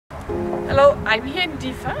Hello, I'm here in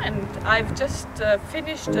Diffa and I've just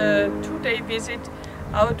finished a 2-day visit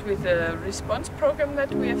out with a response program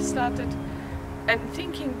that we have started. And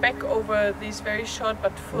thinking back over these very short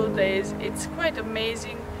but full days, it's quite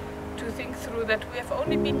amazing to think through that we have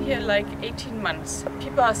only been here like 18 months.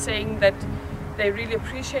 People are saying that they really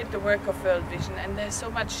appreciate the work of World Vision and there's so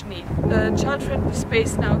much need. The child-friendly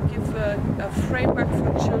space now gives a framework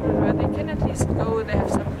for children where they can at least go. They have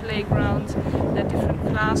some playgrounds, there are different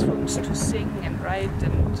classrooms to sing and write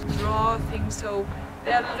and draw things, so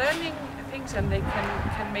they are learning things and they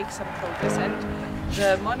can make some progress. And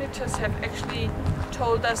the monitors have actually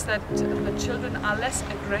told us that the children are less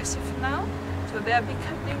aggressive now, so they are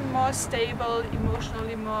becoming more stable,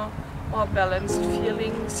 emotionally more balanced,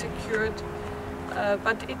 feeling secured.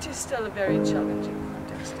 But it is still very challenging.